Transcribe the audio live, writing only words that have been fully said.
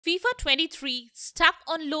FIFA 23 stuck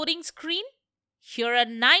on loading screen? Here are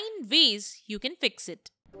 9 ways you can fix it.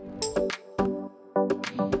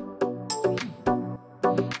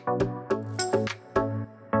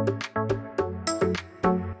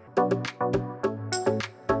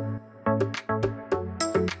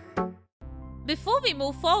 Before we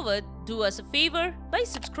move forward, do us a favor by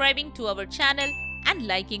subscribing to our channel and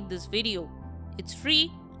liking this video. It's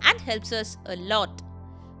free and helps us a lot.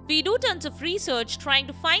 We do tons of research trying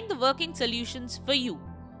to find the working solutions for you.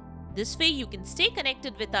 This way you can stay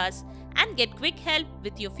connected with us and get quick help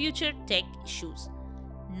with your future tech issues.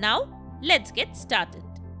 Now, let's get started.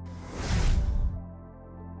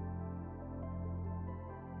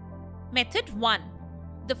 Method 1.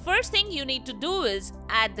 The first thing you need to do is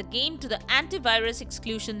add the game to the antivirus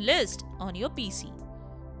exclusion list on your PC.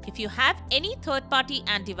 If you have any third-party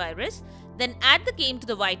antivirus, then add the game to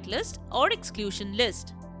the whitelist or exclusion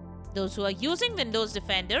list. Those who are using Windows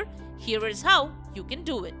Defender, here is how you can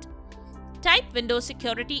do it. Type Windows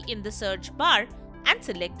Security in the search bar and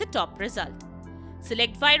select the top result.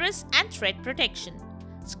 Select Virus and Threat Protection.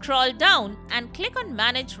 Scroll down and click on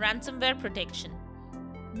Manage Ransomware Protection.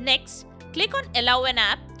 Next, click on Allow an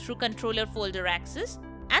app through controller folder access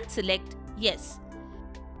and select Yes.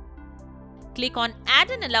 Click on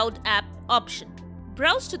Add an allowed app option.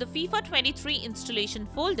 Browse to the FIFA 23 installation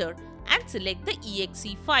folder and select the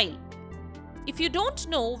exe file. If you don't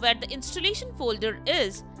know where the installation folder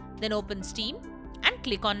is, then open Steam and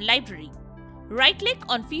click on Library. Right-click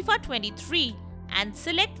on FIFA 23 and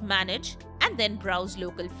select Manage and then browse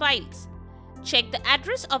local files. Check the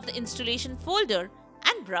address of the installation folder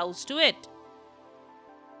and browse to it.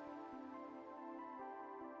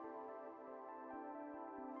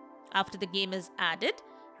 After the game is added,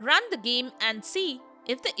 run the game and see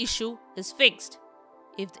if the issue is fixed.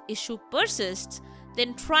 If the issue persists,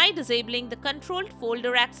 then try disabling the controlled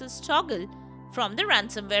folder access toggle from the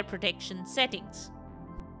ransomware protection settings.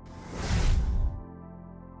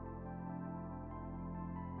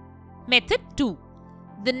 Method 2.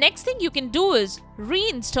 The next thing you can do is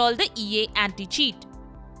reinstall the EA Anticheat.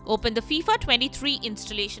 Open the FIFA 23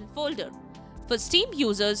 installation folder. For Steam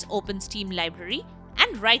users, open Steam Library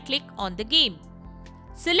and right-click on the game.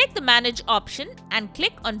 Select the Manage option and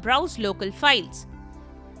click on Browse Local Files.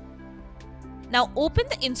 Now open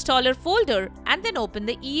the installer folder and then open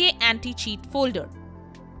the EA Anticheat folder.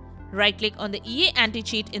 Right-click on the EA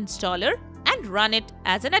Anticheat installer and run it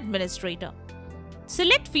as an administrator.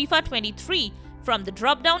 Select FIFA 23 from the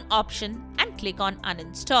drop-down option and click on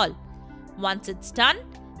Uninstall. Once it's done,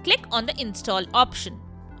 click on the Install option.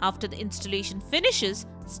 After the installation finishes,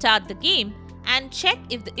 start the game and check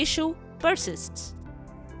if the issue persists.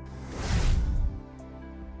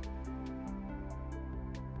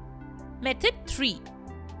 Method 3.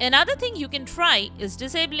 Another thing you can try is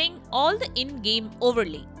disabling all the in-game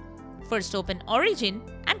overlay. First open Origin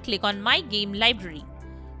and click on My Game Library.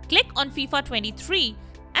 Click on FIFA 23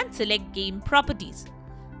 and select Game Properties.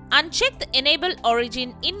 Uncheck the Enable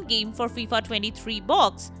Origin in-game for FIFA 23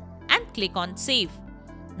 box and click on Save.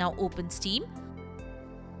 Now open Steam.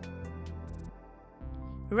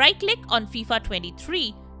 Right-click on FIFA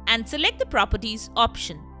 23 and select the Properties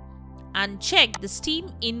option. Uncheck the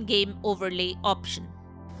Steam in-game overlay option.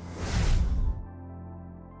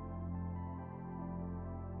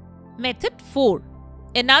 Method 4.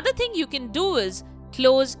 Another thing you can do is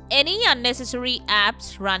close any unnecessary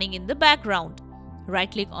apps running in the background.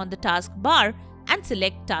 Right-click on the taskbar and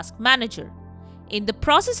select Task Manager. In the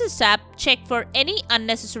Processes tab, check for any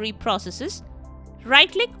unnecessary processes.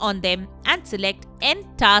 Right-click on them and select End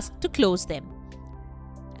Task to close them.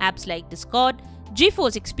 Apps like Discord,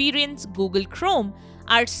 GeForce Experience, Google Chrome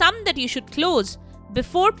are some that you should close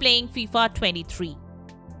before playing FIFA 23.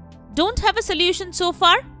 Don't have a solution so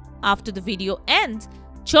far? After the video ends,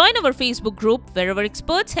 join our Facebook group where our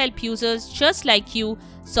experts help users just like you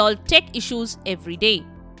solve tech issues every day.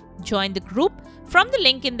 Join the group from the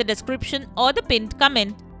link in the description or the pinned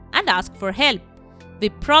comment and ask for help. We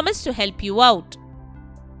promise to help you out.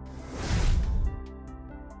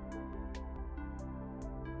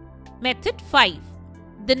 Method 5.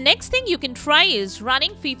 The next thing you can try is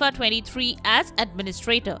running FIFA 23 as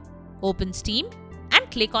administrator. Open Steam and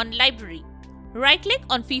click on Library. Right-click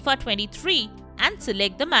on FIFA 23 and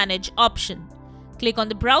select the Manage option. Click on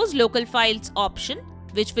the Browse Local Files option,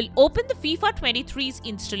 which will open the FIFA 23's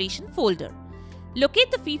installation folder. Locate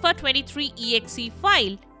the FIFA 23 exe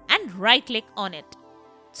file and right-click on it.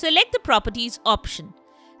 Select the Properties option.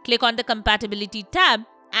 Click on the Compatibility tab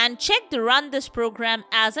and check the Run this program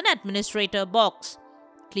as an administrator box.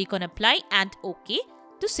 Click on Apply and OK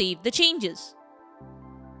to save the changes.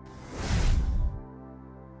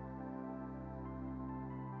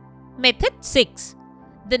 Method 6.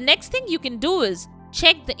 The next thing you can do is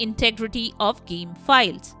check the integrity of game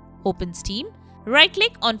files. Open Steam,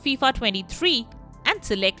 right-click on FIFA 23 and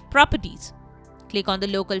select Properties. Click on the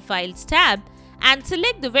Local Files tab and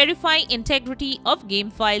select the Verify Integrity of Game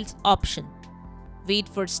Files option. Wait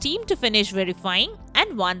for Steam to finish verifying,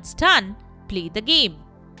 and once done, play the game.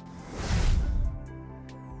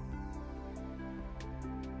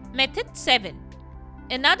 Method 7.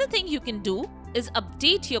 Another thing you can do is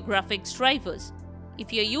update your graphics drivers.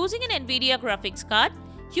 If you're using an NVIDIA graphics card,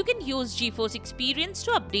 you can use GeForce Experience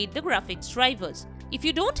to update the graphics drivers. If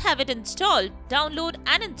you don't have it installed, download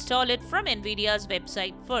and install it from NVIDIA's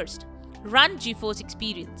website first. Run GeForce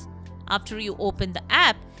Experience. After you open the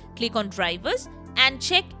app, click on Drivers and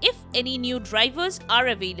check if any new drivers are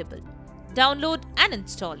available. Download and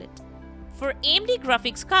install it. For AMD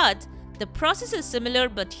graphics cards, the process is similar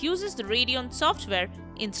but uses the Radeon software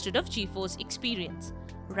instead of GeForce Experience.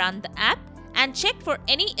 Run the app and check for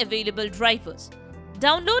any available drivers.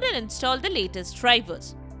 Download and install the latest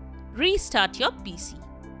drivers. Restart your PC.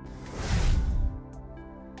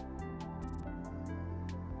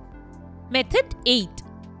 Method 8.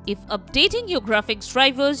 If updating your graphics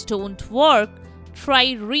drivers don't work,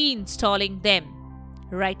 try reinstalling them.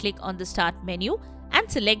 Right-click on the Start menu and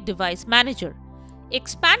select Device Manager.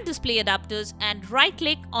 Expand Display Adapters and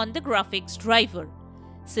right-click on the graphics driver.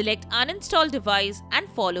 Select Uninstall Device and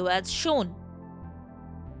follow as shown.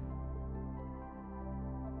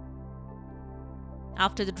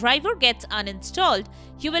 After the driver gets uninstalled,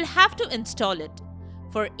 you will have to install it.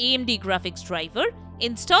 For AMD graphics driver,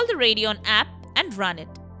 install the Radeon app and run it.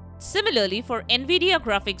 Similarly, for NVIDIA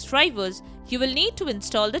graphics drivers, you will need to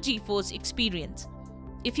install the GeForce Experience.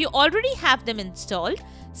 If you already have them installed,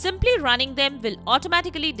 simply running them will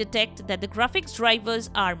automatically detect that the graphics drivers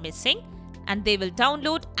are missing and they will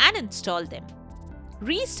download and install them.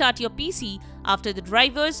 Restart your PC after the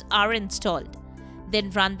drivers are installed. Then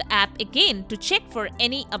run the app again to check for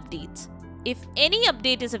any updates. If any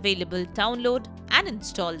update is available, download and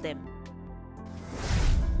install them.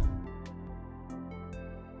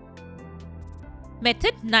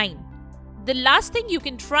 Method 9. The last thing you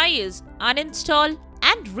can try is uninstall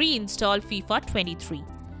and reinstall FIFA 23.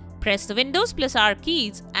 Press the Windows + R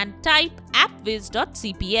keys and type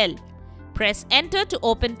appwiz.cpl. Press Enter to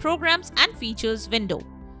open Programs and Features window.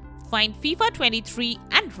 Find FIFA 23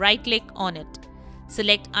 and right-click on it.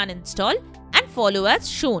 Select Uninstall and follow as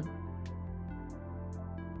shown.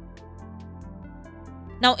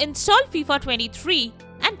 Now install FIFA 23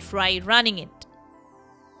 and try running it.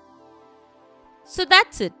 So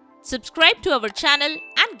that's it. Subscribe to our channel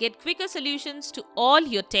and get quicker solutions to all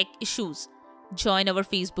your tech issues. Join our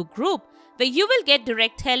Facebook group where you will get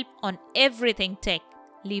direct help on everything tech.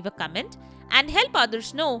 Leave a comment and help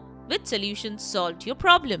others know which solutions solved your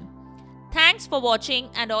problem. Thanks for watching,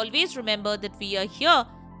 and always remember that we are here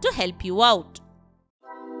to help you out.